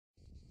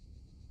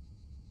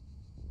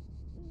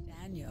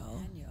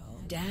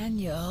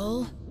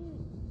Daniel?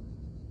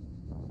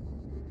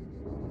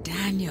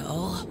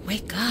 Daniel,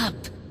 wake up.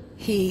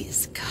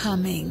 He's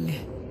coming.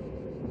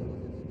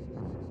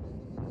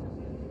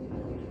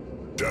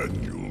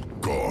 Daniel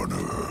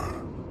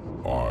Garner,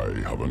 I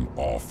have an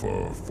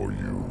offer for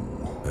you.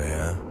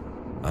 Yeah?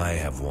 I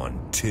have one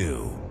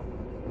too.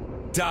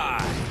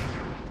 Die!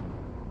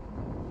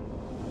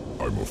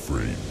 I'm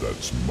afraid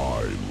that's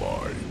my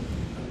line.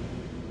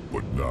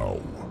 But now,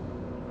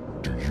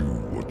 do you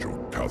want your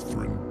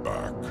Catherine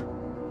back?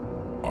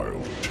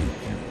 I'll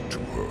take you to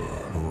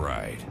her.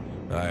 Right.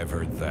 I've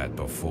heard that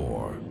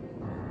before.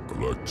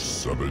 Collect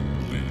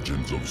 7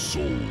 legions of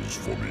souls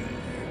for me,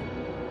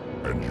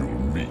 and you'll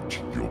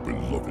meet your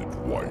beloved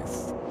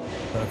wife.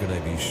 How can I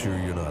be sure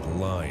you're not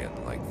lying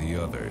like the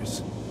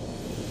others?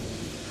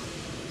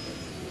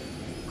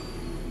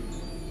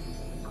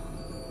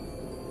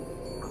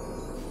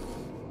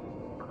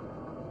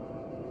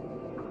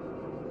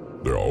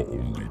 There are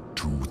only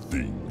 2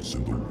 things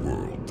in the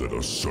world that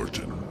are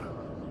certain,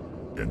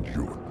 and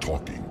you're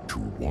talking to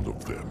one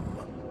of them.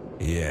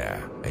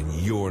 Yeah, and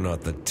you're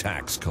not the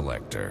tax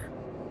collector.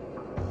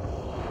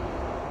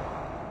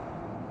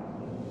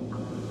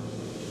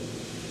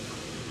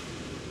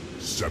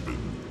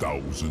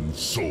 $7,000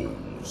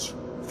 souls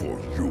for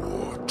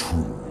your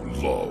true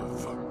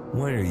love.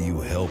 Why are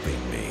you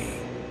helping me?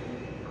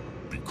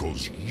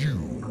 Because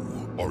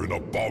you are an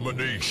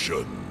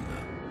abomination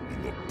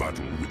in the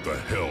battle with the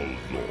Hell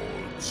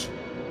Lords.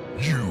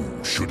 You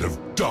should have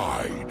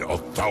died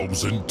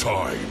 1,000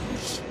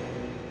 times.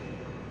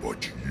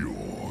 But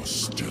you're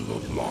still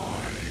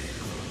alive.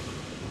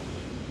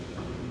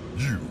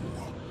 You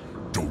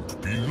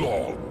don't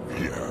belong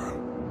here.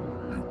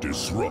 You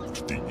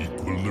disrupt the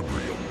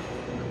equilibrium.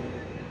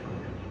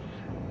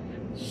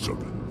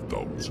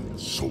 7,000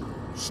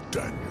 souls,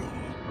 Daniel.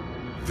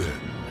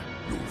 Then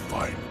you'll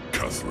find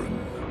Catherine.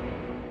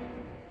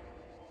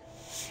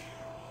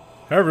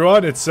 Hey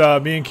everyone, it's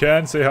me and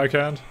Ken. Say hi,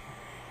 Ken.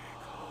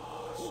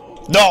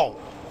 No!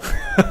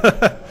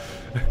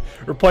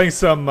 We're playing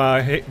some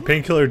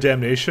Painkiller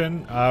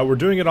Damnation. We're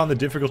doing it on the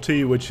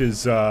difficulty, which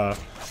is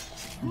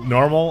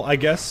normal, I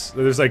guess.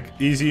 There's like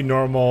easy,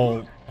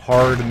 normal,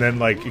 hard, and then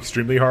like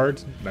extremely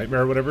hard,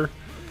 nightmare or whatever.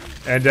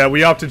 And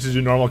we opted to do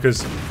normal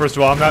because, first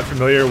of all, I'm not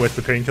familiar with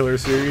the Painkiller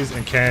series,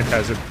 and Ken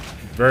has a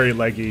very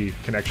leggy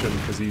connection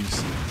because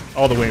he's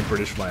all the way in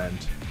British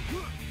land.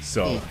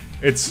 So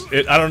we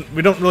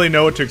don't really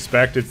know what to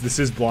expect. This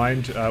is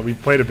blind. We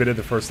played a bit of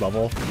the first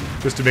level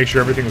just to make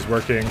sure everything was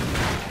working.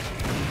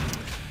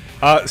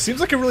 Seems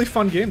like a really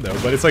fun game though,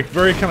 but it's like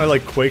very kind of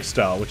like Quake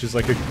style, which is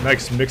like a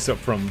nice mix-up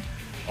from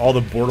all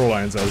the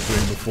Borderlands I was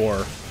doing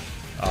before.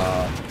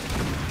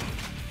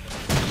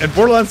 And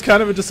Borderlands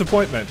kind of a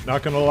disappointment,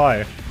 not gonna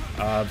lie.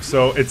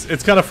 So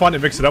it's kind of fun to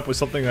mix it up with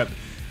something that,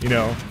 you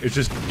know, it's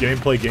just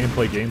gameplay,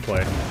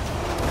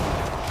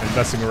 and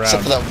messing around.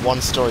 Except for that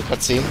one story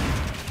cutscene.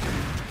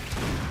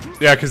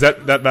 Yeah, because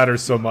that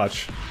matters so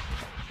much.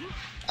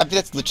 I think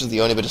that's literally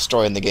the only bit of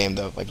story in the game,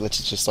 though. Like,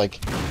 literally just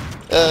like,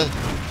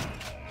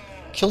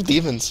 kill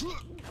demons.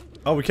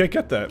 Oh, we can't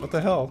get that. What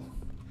the hell?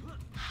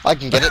 I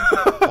can get it.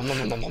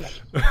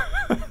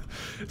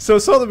 So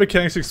the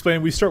mechanics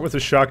explained. We start with a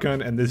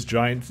shotgun and this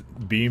giant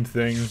beam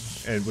thing,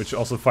 and which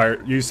also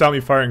fire. You saw me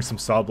firing some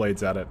saw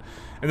blades at it,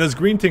 and those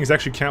green things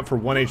actually count for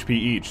 1 HP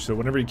each. So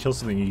whenever you kill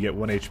something, you get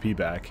 1 HP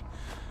back.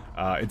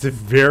 It's a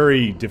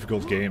very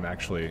difficult game,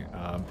 actually,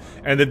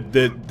 and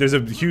there's a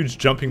huge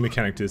jumping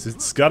mechanic to this.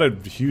 It's got a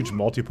huge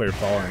multiplayer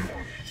following,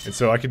 and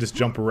so I could just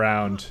jump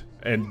around,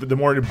 and the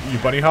more you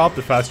bunny hop,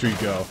 the faster you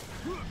go.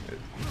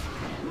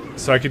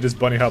 So I could just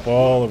bunny hop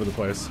all over the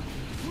place.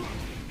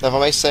 Now, if I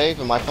may say,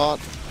 for my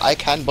part, I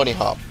can bunny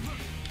hop,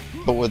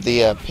 but with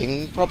the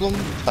ping problem, the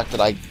fact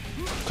that I,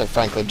 quite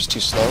frankly, am just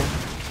too slow,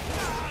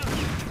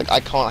 like I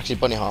can't actually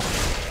bunny hop.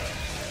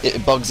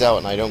 It bugs out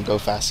and I don't go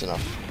fast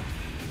enough.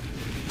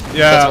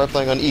 Yeah, that's why I'm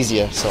playing on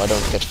easier, so I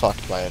don't get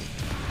fucked by it.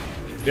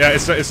 Yeah,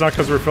 it's not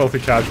because we're filthy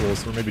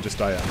casuals, or maybe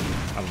just I am.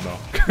 I don't know.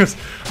 Cause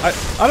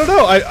I don't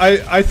know.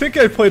 I think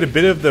I played a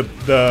bit of the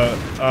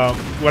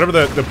whatever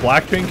the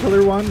Black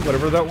Painkiller one,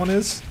 whatever that one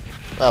is.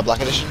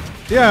 Black Edition.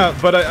 Yeah,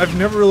 but I've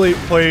never really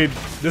played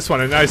this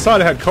one, and I saw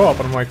it had co-op,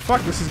 and I'm like,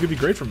 fuck, this is gonna be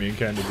great for me and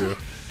Ken to do.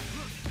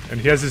 And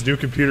he has his new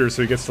computer,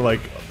 so he gets to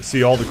like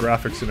see all the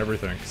graphics and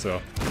everything.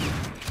 So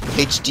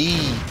HD,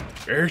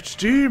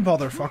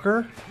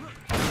 motherfucker.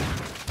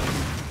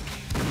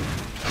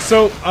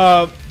 So,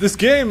 this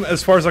game,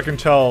 as far as I can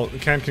tell,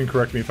 Ken can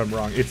correct me if I'm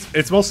wrong,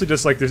 it's mostly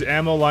just like there's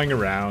ammo lying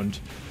around,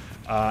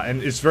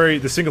 and it's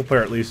the single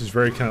player at least is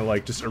very kind of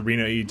like just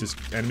arena-y, just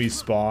enemies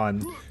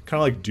spawn, kind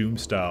of like Doom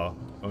style.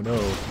 Oh no.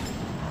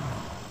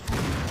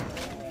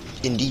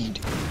 Indeed.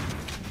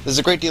 There's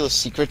a great deal of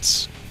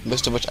secrets,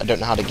 most of which I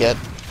don't know how to get.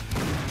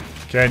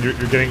 Ken, you're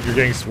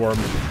getting swarmed.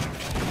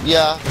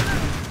 Yeah,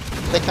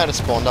 they kind of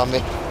spawned on me.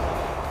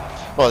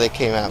 Well, they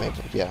came at me,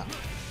 but yeah.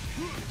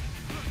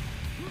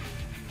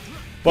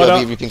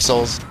 But reaping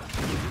souls.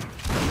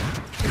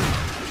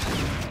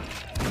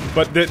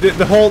 But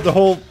the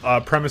whole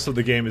premise of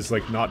the game is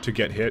like not to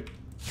get hit.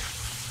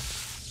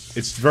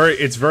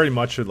 it's very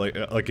much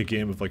like a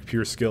game of like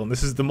pure skill, and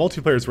this is the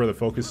multiplayer is where the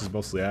focus is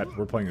mostly at.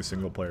 We're playing a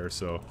single player,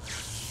 so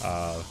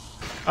I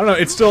don't know.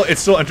 It's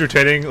still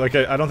entertaining. Like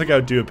I don't think I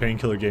would do a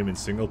Painkiller game in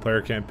single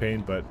player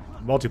campaign, but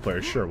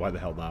multiplayer, sure. Why the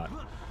hell not?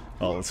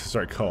 Oh, let's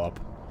start co-op.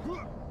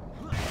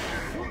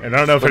 And I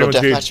don't know if anyone's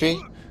deathmatch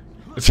me?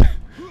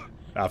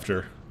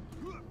 after.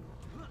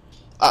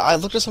 I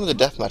looked at some of the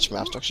deathmatch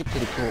maps. They're actually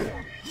pretty cool.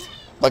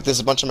 Like there's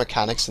a bunch of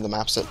mechanics in the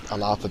maps that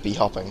allow for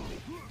b-hopping.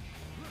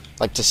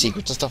 Like to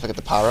secrets and stuff, like at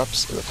the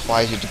power-ups, it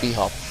requires you to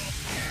b-hop.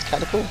 It's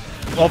kind of cool.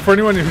 Well, for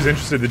anyone who's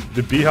interested,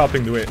 the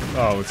b-hopping the way...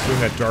 Oh, it's doing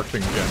that dark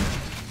thing again.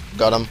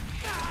 Got him.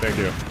 Thank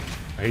you.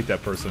 I hate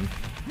that person.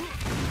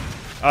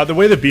 The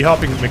way the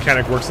b-hopping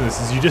mechanic works in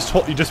this is you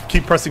just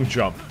keep pressing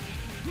jump,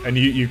 and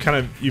you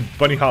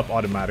bunny hop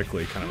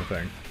automatically, kind of a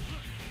thing.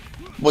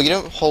 Well, you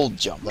don't hold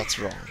jump. That's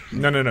wrong.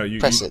 No. You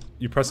press it.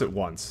 You press it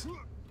once.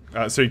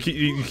 So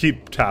you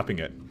keep tapping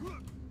it.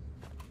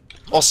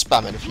 Or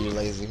spam it if you're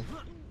lazy.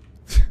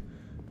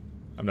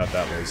 I'm not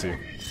that lazy.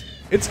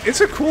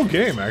 It's a cool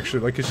game actually.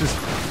 Like it's just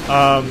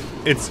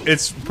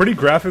it's pretty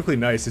graphically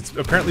nice. It's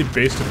apparently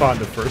based upon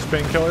the first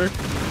Painkiller.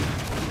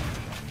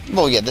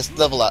 Well, yeah, this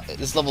level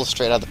is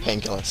straight out of the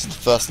Painkiller. It's the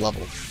first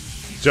level.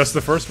 Just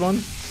the first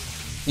one?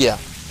 Yeah.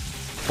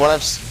 What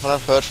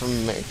I've heard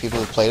from people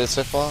who played it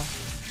so far,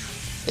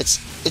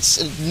 it's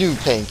a new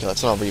Painkiller.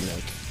 It's not a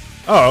remake.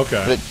 Oh,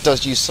 okay. But it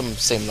does use some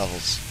same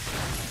levels.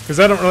 Because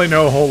I don't really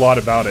know a whole lot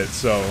about it,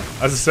 so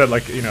as I said,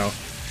 like you know,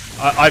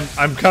 I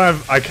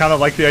kind of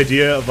like the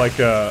idea of like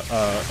a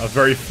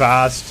very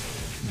fast,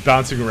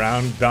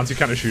 bouncy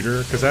kind of shooter.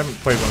 Because I haven't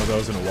played one of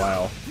those in a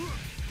while.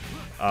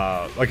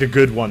 Like a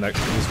good one that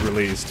was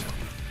released.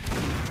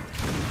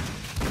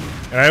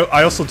 And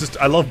I also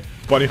I love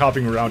bunny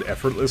hopping around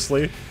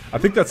effortlessly. I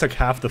think that's like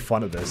half the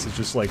fun of this. It's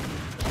just like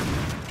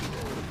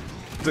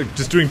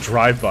just doing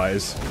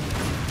drive-bys.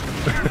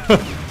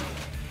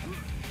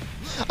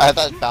 I had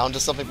that bound to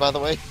something, by the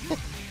way. Oh,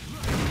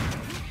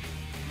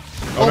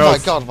 oh no, my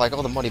god, like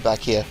all the money back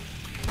here.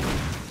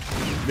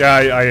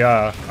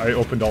 Yeah, I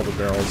opened all the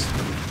barrels.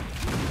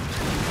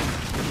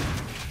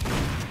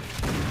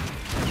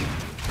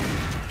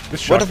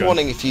 Word of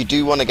warning, if you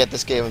do want to get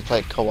this game and play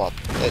it co-op,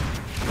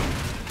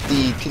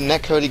 the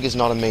netcoding is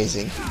not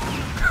amazing.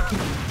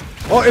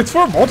 Well, it's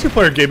for a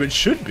multiplayer game, it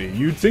should be.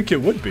 You'd think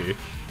it would be.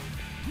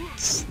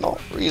 It's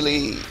not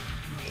really...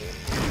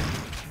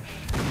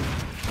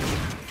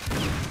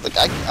 Like,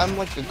 I'm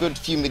like a good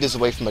few meters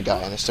away from a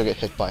guy and I still get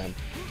hit by him.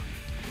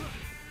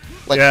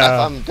 Like,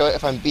 yeah.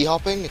 if I'm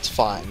b-hopping, it's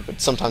fine,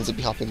 but sometimes the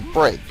b-hopping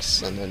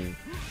breaks, and then you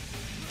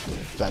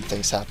know, bad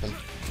things happen.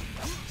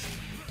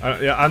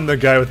 Yeah, I'm the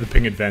guy with the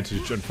ping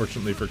advantage,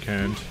 unfortunately for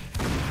Canned.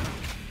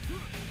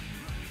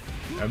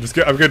 I'm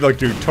good, like,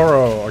 dude,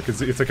 Toro, like,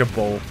 it's like a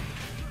bull.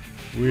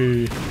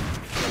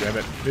 Damn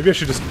it. Maybe I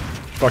should just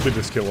fucking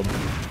just kill him.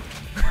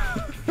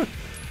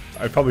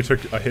 I probably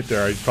took a hit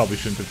there I probably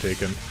shouldn't have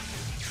taken.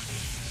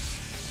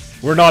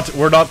 We're not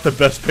the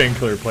best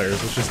Painkiller players,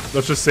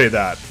 let's just say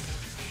that.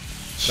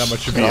 That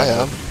much should be I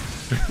am.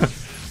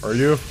 Are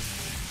you?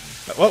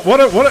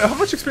 How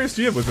much experience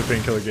do you have with the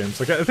Painkiller games?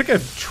 Like, I think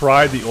I've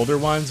tried the older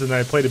ones, and then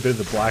I played a bit of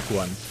the black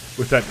one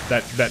with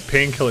that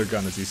Painkiller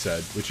gun, as he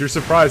said, which you're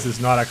surprised is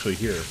not actually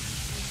here.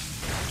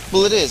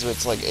 Well, it is, but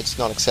it's like it's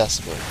not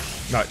accessible.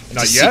 Not it's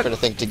not a yet. secret, I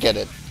think, to get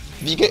it.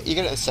 You get it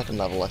at the second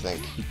level, I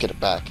think. You get it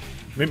back.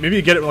 Maybe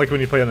you get it like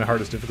when you play on the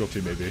hardest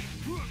difficulty, maybe.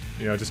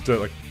 You know, just to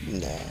like.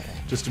 Nah.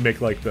 Just to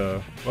make like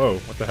the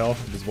what the hell,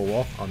 invisible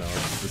wall? Oh no.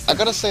 I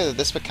gotta say that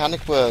this mechanic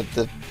where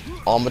the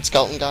armored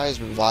skeleton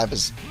guys revive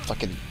is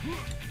fucking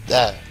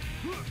there.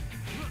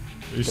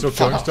 Are you still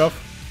killing stuff?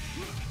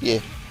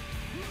 Yeah.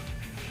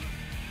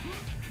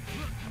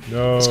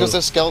 No. It's because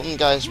those skeleton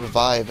guys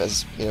revive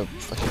as, you know,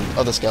 fucking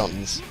other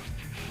skeletons.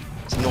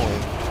 It's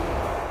annoying.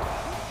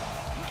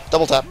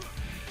 Double tap.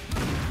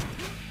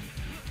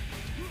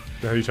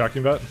 The hell are you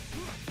talking about?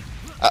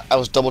 I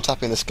was double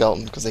tapping the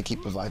skeleton because they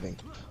keep reviving.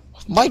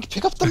 Mike,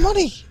 pick up the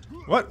money!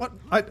 What?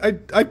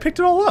 I picked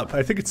it all up.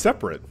 I think it's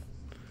separate.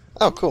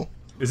 Oh, cool.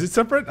 Is it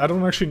separate? I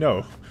don't actually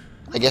know.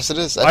 I guess it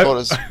is. I thought it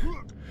was...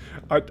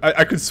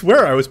 I could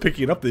swear I was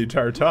picking it up the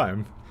entire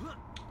time.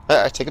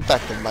 I take it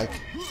back then, Mike.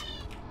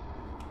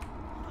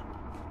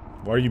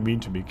 Why are you mean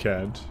to me,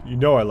 Cad? You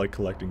know I like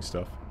collecting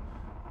stuff.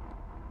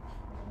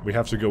 We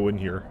have to go in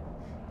here.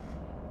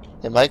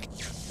 Hey, Mike.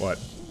 What?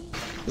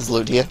 There's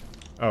loot here.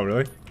 Oh,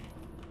 really?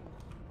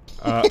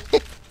 I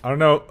don't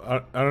know.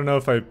 I don't know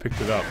if I picked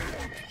it up.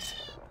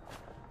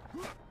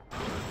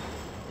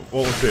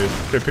 Well, let's see.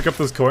 Can I pick up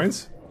those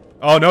coins?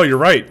 Oh no, you're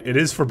right. It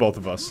is for both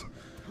of us.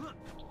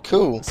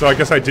 Cool. So I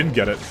guess I didn't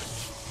get it.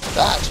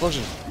 Ah,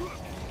 explosion.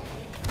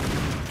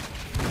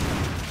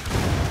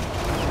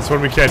 It's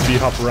when we can't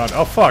hop around.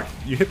 Oh fuck!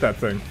 You hit that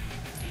thing.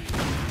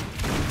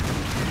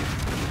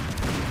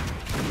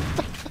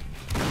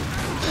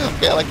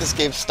 Okay, I like this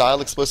game's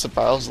style. Explosive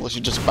barrels, unless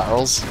you just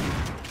barrels.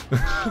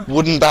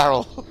 Wooden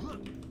barrel.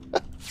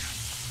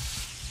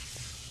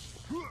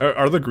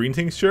 Are the green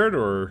things shared,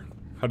 or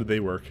how do they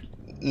work?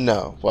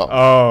 No, well...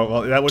 Oh,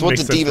 well, that would make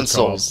towards sense the demon for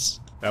co-op. souls.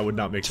 That would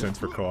not make sense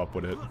for co-op,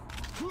 would it?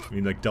 I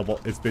mean, like double.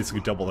 It's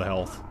basically double the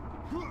health.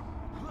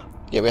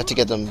 Yeah, we have to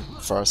get them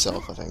for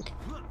ourselves, I think.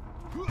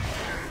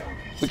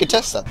 We could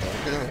test that though.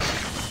 Who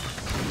knows?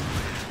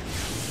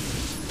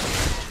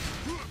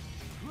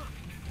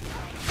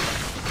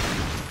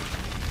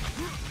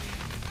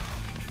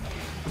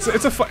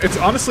 It's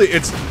honestly,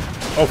 it's...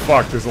 Oh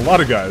fuck, there's a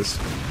lot of guys.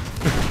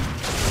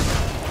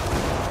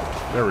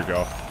 There we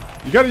go.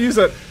 You gotta use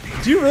that...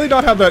 Do you really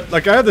not have that...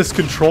 Like, I have this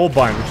control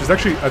bind, which is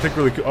actually, I think,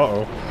 really cool.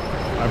 Uh-oh.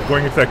 I'm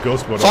going into that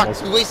ghost mode Fuck,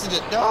 almost. we wasted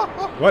it! No!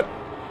 What?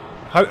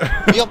 How...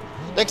 Be up!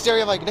 Next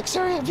area, Mike! Next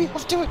area! Be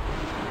up to it!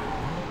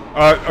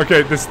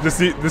 Okay, this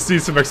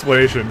needs some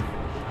explanation.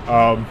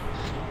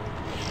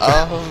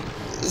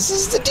 This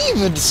is the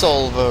demon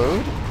soul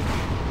mode.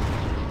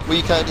 Where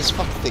you kinda just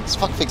fuck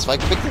things, Mike,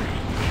 quickly.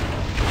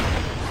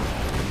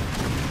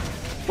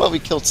 Well, we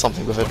killed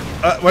something with it.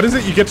 What is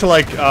it? You get to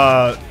like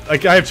I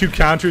have two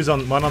counters,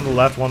 on one on the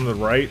left, one on the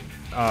right.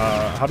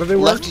 How do they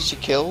work? Left is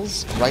your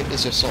kills, right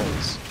is your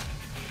souls.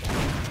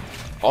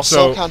 Our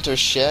soul counter is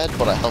shared,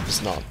 but our health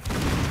is not.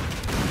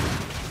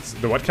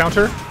 The what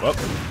counter? Whoop.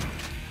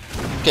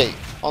 Okay,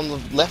 on the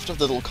left of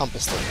the little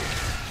compass thing.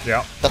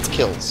 Yeah. That's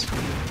kills.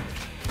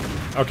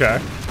 Okay.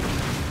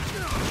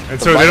 And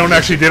The so right they don't is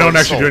actually your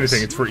do souls.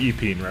 anything. It's for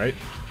EPing, right?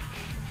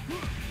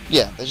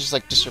 Yeah, they're just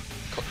like your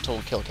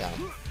total kill count.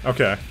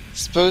 Okay.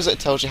 Suppose it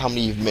tells you how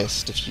many you've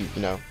missed if you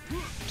know,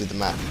 do the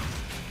math.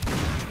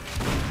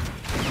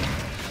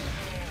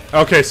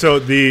 Okay, so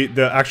the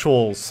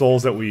actual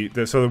souls that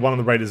so the one on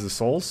the right is the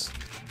souls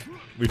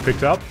we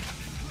picked up.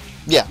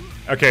 Yeah.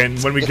 Okay, and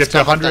when we It's get to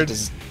stuff like 100, that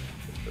is-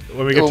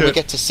 when we when we get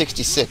get to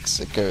 66,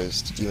 it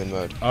goes to demon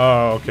mode.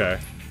 oh, okay.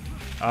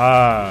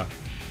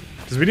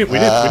 Because we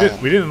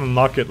didn't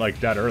unlock it like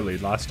that early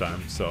last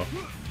time, so.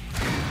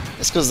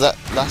 It's because that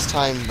last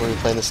time when we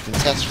were playing this in the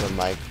test room,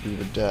 Mike, we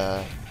would be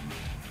a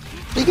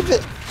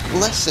bit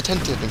less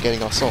attentive in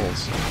getting our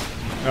souls.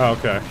 Oh,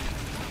 okay.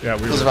 Yeah,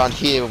 we It was were. around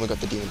here when we got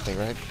the demon thing,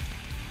 right?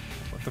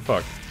 What the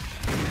fuck?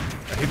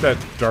 I hate that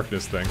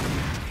darkness thing.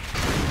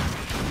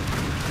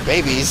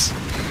 Babies.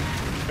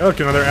 Hey, look,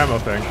 another ammo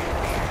thing.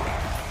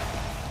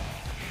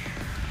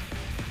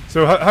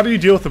 So how do you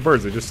deal with the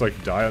birds? They just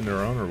like die on their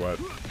own, or what?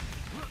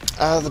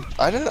 I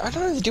don't know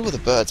what to do with the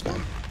birds,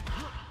 man.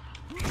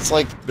 It's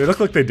like, They look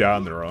like they die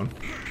on their own.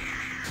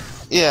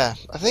 yeah,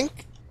 I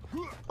think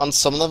on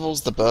some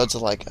levels the birds are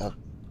like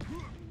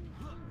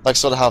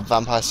sort of how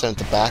vampires turn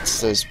into bats,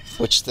 those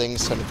witch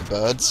things turn into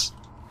birds.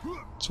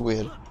 It's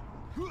weird.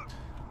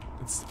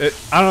 I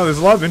don't know. There's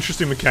a lot of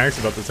interesting mechanics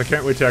about this. I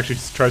can't wait to actually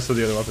try some of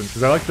the other weapons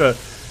because I like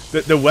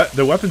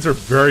the weapons are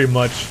very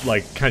much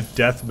like kind of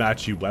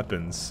deathmatchy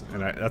weapons,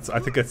 and I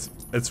think it's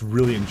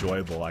really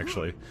enjoyable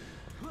actually.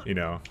 You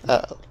know.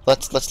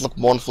 Let's look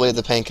mournfully at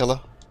the painkiller.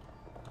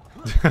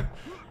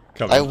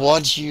 I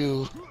want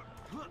you,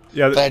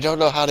 yeah, but I don't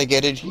know how to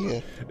get in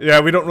here. yeah.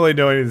 We don't really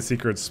know any of the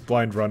secrets.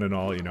 Blind run and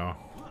all, you know.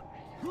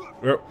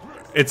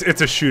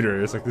 It's a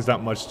shooter. It's like there's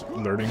not much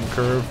learning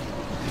curve.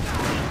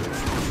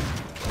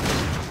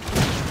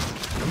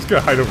 I'm just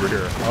gonna hide over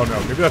here. Oh no,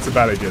 maybe that's a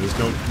bad idea. There's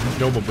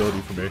no mobility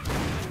for me.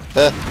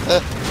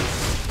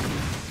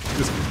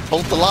 Just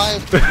Hold the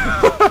line.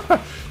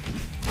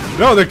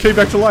 no, they came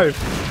back to life.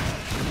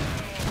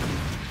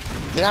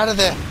 Get out of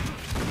there.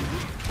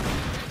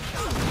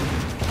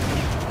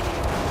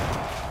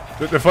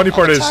 The funny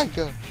part is,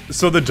 Tiger.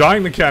 so the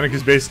dying mechanic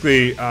is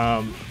basically,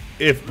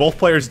 if both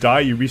players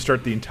die, you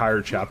restart the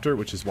entire chapter,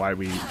 which is why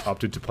we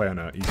opted to play on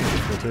an easy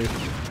difficulty.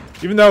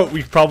 Even though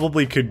we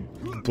probably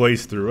could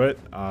blaze through it,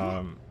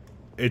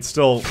 it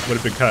still would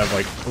have been kind of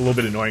like a little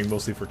bit annoying,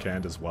 mostly for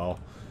Cand as well,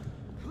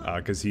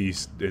 because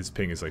his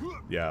ping is like,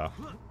 yeah.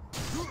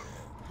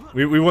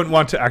 We wouldn't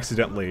want to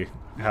accidentally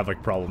have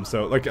like problems.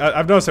 So like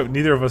I've noticed that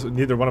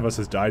neither one of us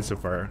has died so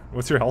far.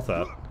 What's your health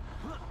at?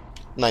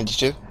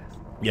 92.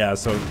 Yeah,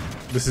 so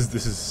this is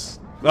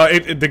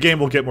the game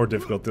will get more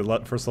difficult.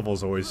 The first level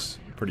is always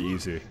pretty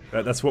easy.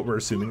 That's what we're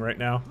assuming right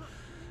now.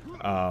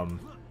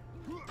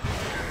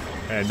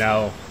 And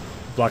now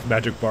black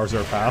magic bars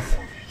our path.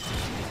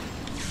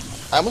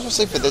 I almost want to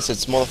say for this,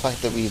 it's more the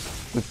fact that we've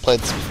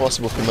played this before,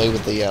 so we're familiar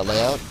with the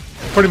layout.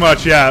 Pretty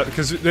much, yeah,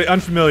 because the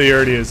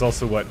unfamiliarity is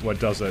also what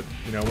does it.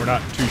 You know, we're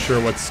not too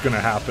sure what's going to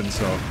happen,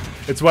 so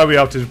it's why we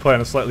opted to play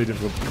on a slightly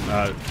difficult,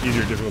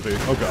 easier difficulty.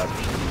 Oh god,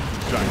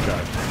 giant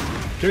guy.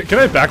 Can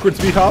I backwards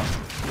beat hop?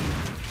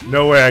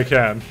 No way I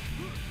can.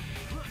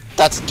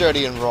 That's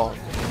dirty and wrong.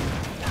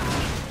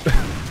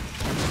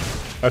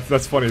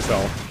 That's funny as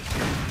hell.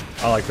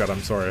 I like that.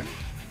 I'm sorry.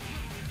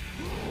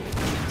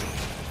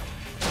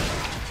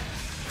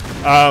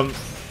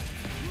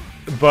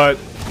 But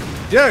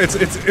yeah, it's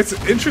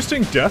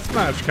interesting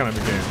deathmatch kind of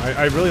a game.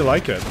 I really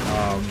like it.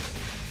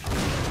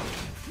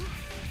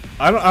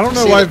 I don't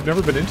know why I've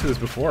never been into this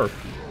before.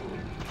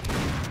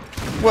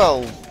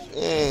 Well,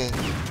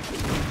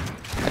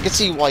 I can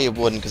see why you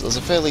wouldn't, because it was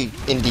a fairly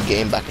indie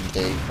game back in the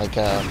day. Like,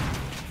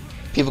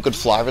 People Could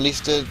Fly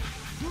released it.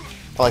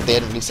 Like, they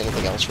hadn't released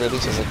anything else really,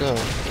 so I was like, oh,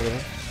 really?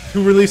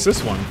 Who released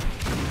this one?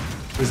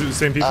 Is it the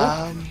same people?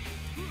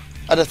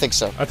 I I don't think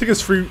so. I think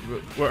it's free.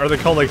 Are they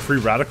called like Free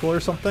Radical or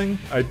something?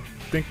 I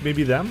think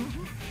maybe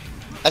them.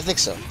 I think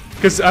so.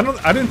 Because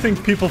I didn't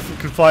think People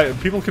Can Fly.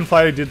 People Can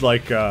Fly did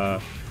like.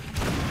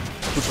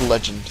 Brutal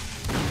Legend.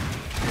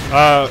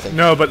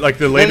 No, but like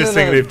the latest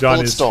thing they've done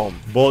is Bulletstorm.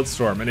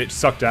 Bulletstorm, and it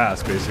sucked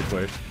ass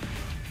basically.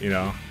 You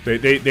know, they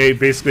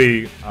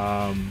basically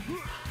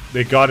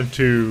they got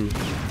into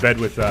bed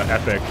with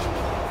Epic,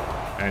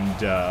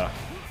 and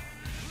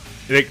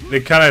they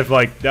kind of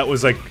like that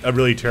was like a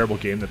really terrible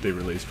game that they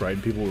released, right?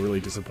 And people were really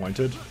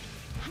disappointed.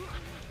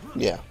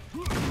 Yeah.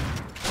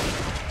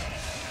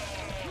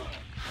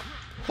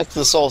 Heck to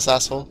the souls,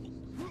 asshole.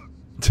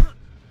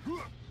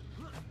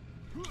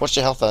 What's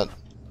your health at?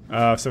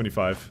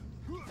 75.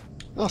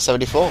 Oh,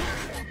 74.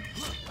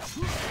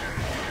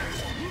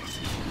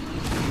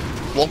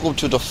 Welcome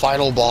to the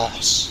final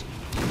boss.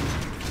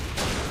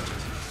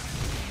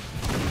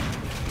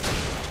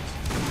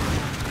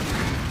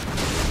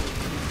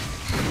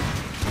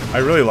 I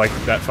really like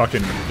that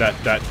fucking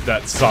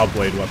that saw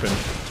blade weapon.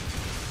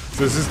 So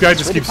does this guy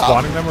just keep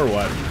spawning them or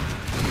what?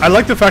 I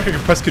like the fact I can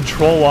press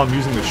control while I'm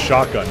using the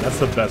shotgun. That's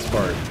the best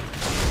part.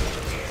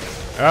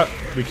 Ah,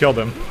 we killed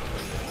him.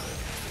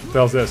 What the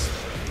hell's this?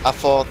 I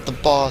fought the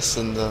boss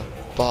and the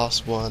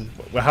boss won.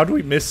 Well, how do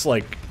we miss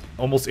like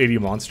almost 80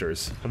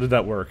 monsters? How did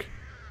that work?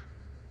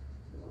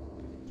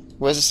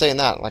 Where's it saying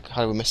that? Like,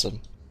 how do we miss him?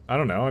 I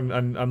don't know.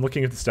 I'm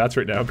looking at the stats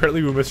right now.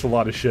 Apparently we missed a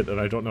lot of shit and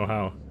I don't know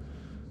how.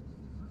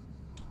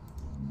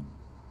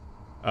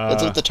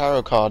 Let's look at the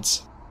tarot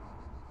cards.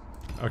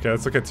 Okay,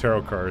 let's look at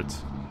tarot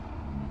cards.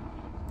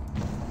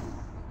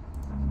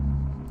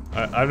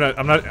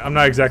 I'm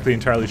not exactly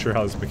entirely sure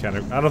how this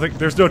mechanic. I don't think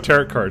there's no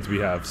tarot cards we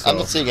have. So. I'm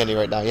not seeing any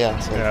right now. Yeah.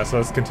 So. Yeah, so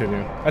let's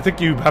continue. I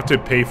think you have to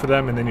pay for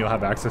them, and then you'll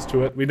have access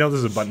to it. We know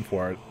there's a button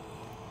for it.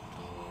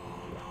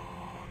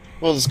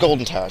 Well, there's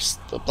golden tarots.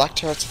 The black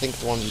tarots, I think,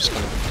 the ones you just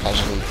kind of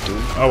casually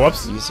do. Oh,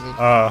 whoops. Using it.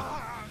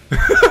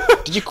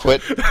 Did you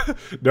quit?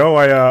 No,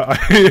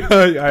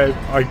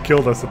 I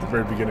killed us at the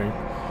very beginning.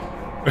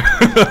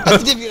 I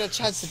didn't even get a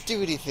chance to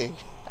do anything,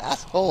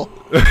 asshole.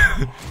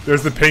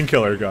 There's the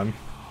painkiller gun.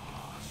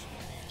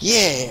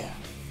 Yeah.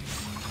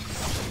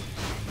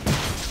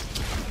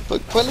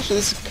 But quite literally,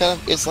 this is kind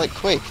of, it's like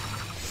Quake.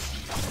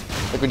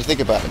 Like when you think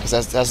about it, because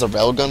it has a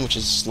railgun, which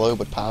is slow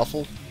but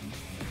powerful.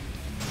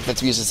 Meant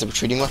to be used as a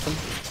retreating weapon.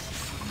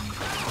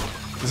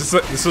 So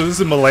this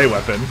is a melee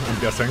weapon, I'm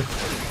guessing.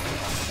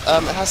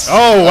 It has.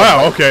 Oh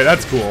wow! Okay,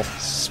 that's cool.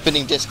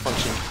 Spinning disc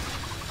function.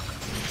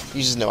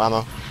 Uses no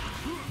ammo.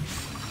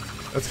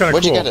 That's kind of cool.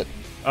 Where'd you get it?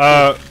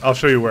 I'll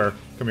show you where.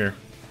 Come here.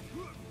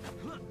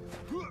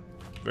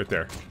 Right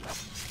there.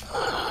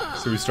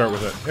 So we start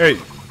with it. Hey,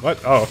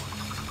 what? Oh,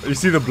 you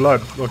see the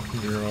blood? Look,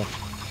 you're all.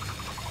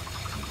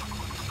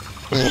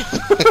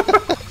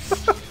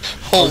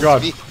 Oh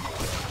god.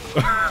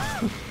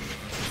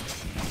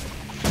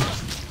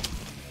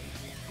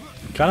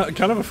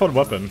 kind of a fun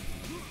weapon.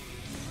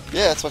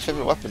 Yeah, it's my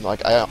favorite weapon.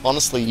 Like, I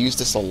honestly use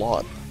this a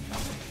lot.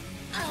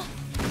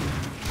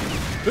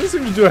 Doesn't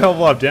seem to do a hell of a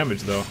lot of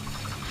damage, though.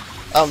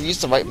 Use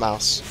the right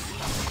mouse.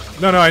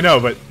 No, I know,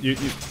 but you...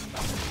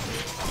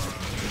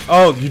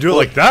 Oh, you do it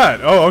like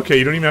that? Oh, okay,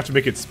 you don't even have to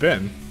make it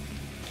spin.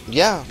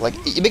 Yeah, like,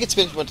 you make it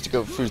spin if you want it to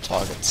go through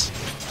targets.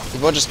 If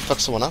you want to just fuck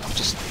someone up,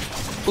 just...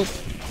 boop.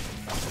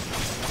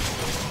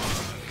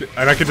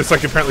 And I can just,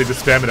 like, apparently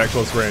just spam it at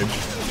close range.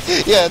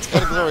 Yeah, it's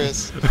kind of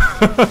glorious.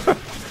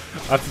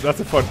 That's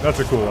a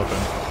cool weapon.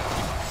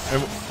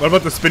 And what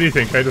about the spinny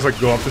thing? Can I just like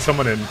go up to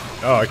someone and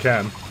oh, I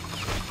can.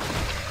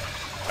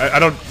 I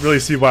don't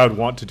really see why I would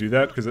want to do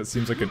that because it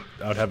seems like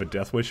I would have a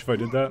death wish if I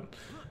did that.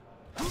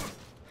 All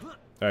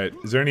right,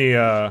 is there any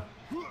ooh,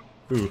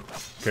 okay,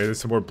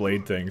 there's some more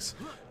blade things.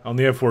 I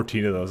only have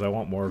 14 of those. I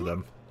want more of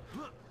them.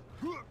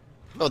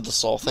 Oh, the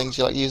saw things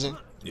you like using?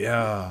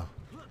 Yeah.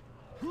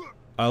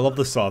 I love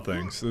the saw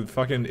things. It's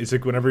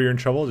like whenever you're in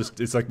trouble,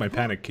 it's like my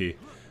panic key.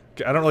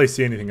 I don't really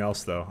see anything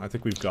else though. I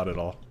think we've got it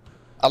all.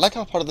 I like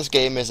how part of this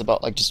game is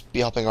about like just be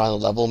hopping around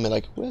the level and be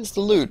like, where's the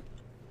loot?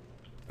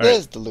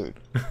 Where's the loot?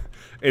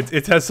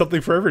 It has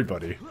something for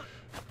everybody.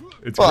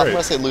 It's well, great. when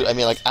I say loot, I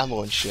mean like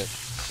ammo and shit.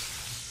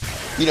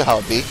 You know how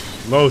it be.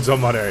 Loads of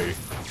money.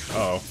 Uh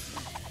oh.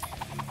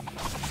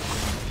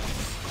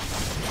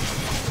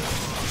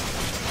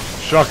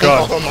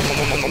 Shotgun.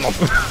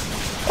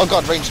 Oh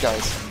god, range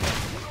guys.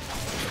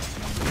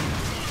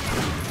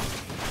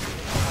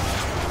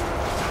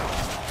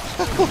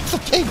 The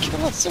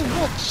painkiller so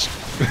much.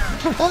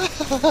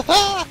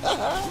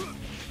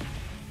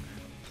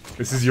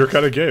 This is your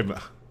kind of game.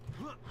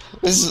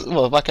 This is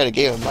well my kind of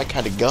game, my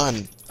kind of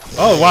gun.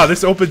 Oh wow,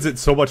 this opens it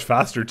so much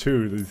faster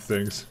too. These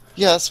things.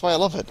 Yeah, that's why I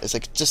love it. It's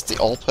like just the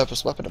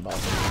all-purpose weapon about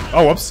it.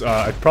 Oh, whoops!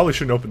 I probably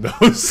shouldn't open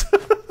those.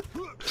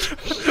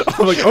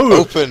 I'm like, oh,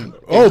 open.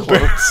 Oh,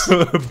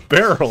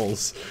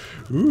 barrels.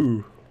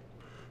 Ooh.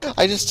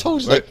 I just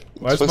told you. Wait,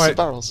 like,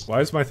 barrels.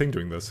 Why is my thing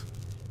doing this?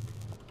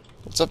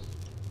 What's up?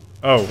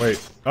 Oh wait.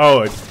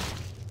 Oh.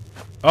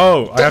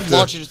 I have to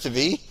launch it to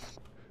me.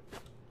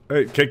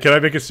 Hey, can I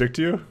make it stick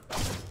to you?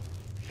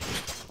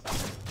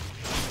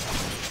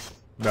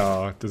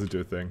 No, it doesn't do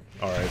a thing.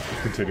 Alright,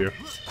 let's continue.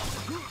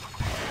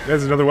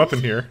 There's another weapon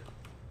here.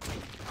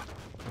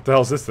 What the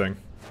hell is this thing?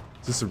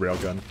 Is this a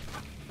railgun?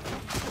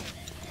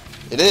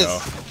 It is.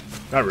 No,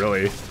 not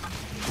really.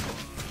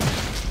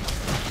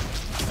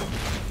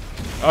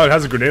 Oh, it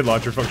has a grenade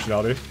launcher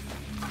functionality.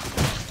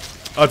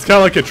 Oh, it's kind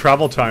of like a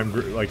travel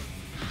time, like,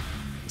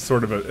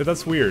 sort of a.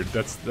 That's weird.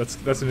 That's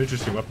an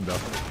interesting weapon, though.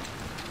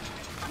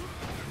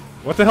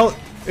 What the hell?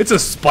 It's a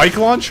spike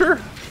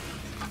launcher?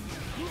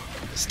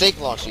 Stake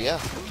launcher, yeah.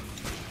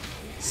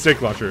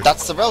 Stick launcher.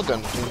 That's the railgun.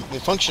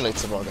 It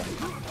functionates the railgun.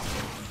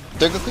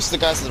 They're because the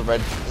guys with the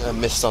red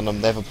mist on them,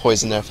 they have a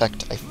poison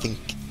effect, I think.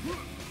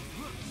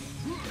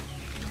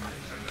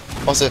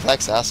 Also,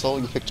 thanks, asshole.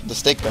 You picked up the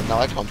stake gun. Now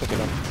I can't pick it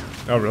up.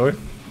 Oh, really?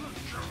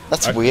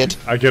 That's weird.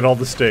 I get all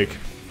the steak.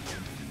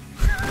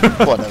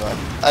 Whatever.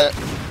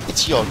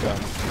 It's your gun.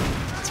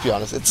 Let's be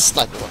honest. It's a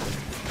sniper weapon.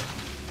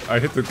 I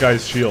hit the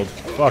guy's shield.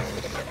 Fuck.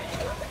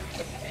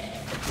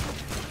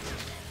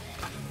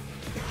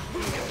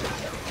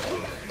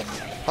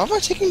 How am I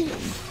taking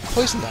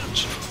poison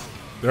damage?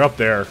 They're up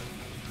there.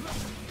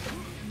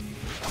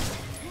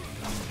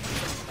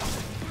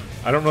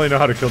 I don't really know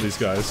how to kill these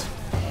guys.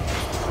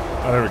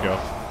 Oh, there we go.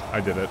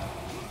 I did it.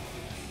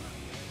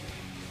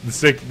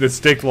 The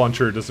stake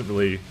launcher doesn't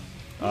really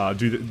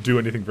do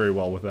anything very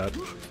well with that.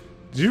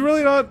 Did you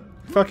really not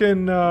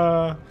fucking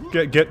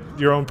get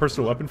your own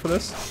personal weapon for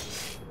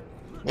this?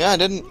 Yeah, I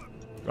didn't.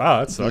 Wow,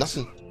 that sucks.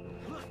 Nothing.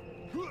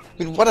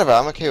 I mean, whatever.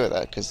 I'm okay with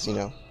that because you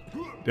know.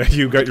 Yeah,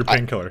 you got your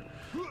painkiller.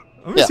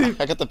 Let me Yeah, see.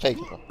 I got the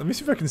painkiller. Let me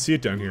see if I can see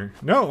it down here.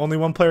 No, only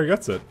one player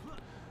gets it.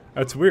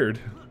 That's weird.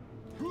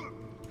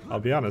 I'll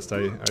be honest.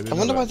 I didn't I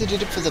wonder know why that. they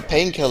did it for the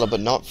painkiller, but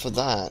not for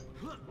that.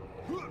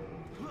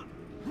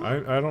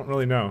 I don't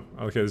really know.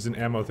 Okay, there's an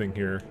ammo thing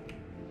here.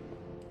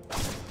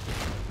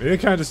 Maybe they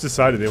kind of just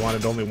decided they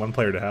wanted only one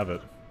player to have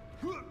it.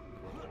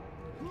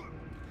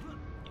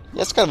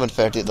 Yeah, it's kind of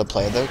unfair to the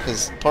player though,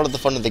 because part of the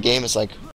fun of the game is like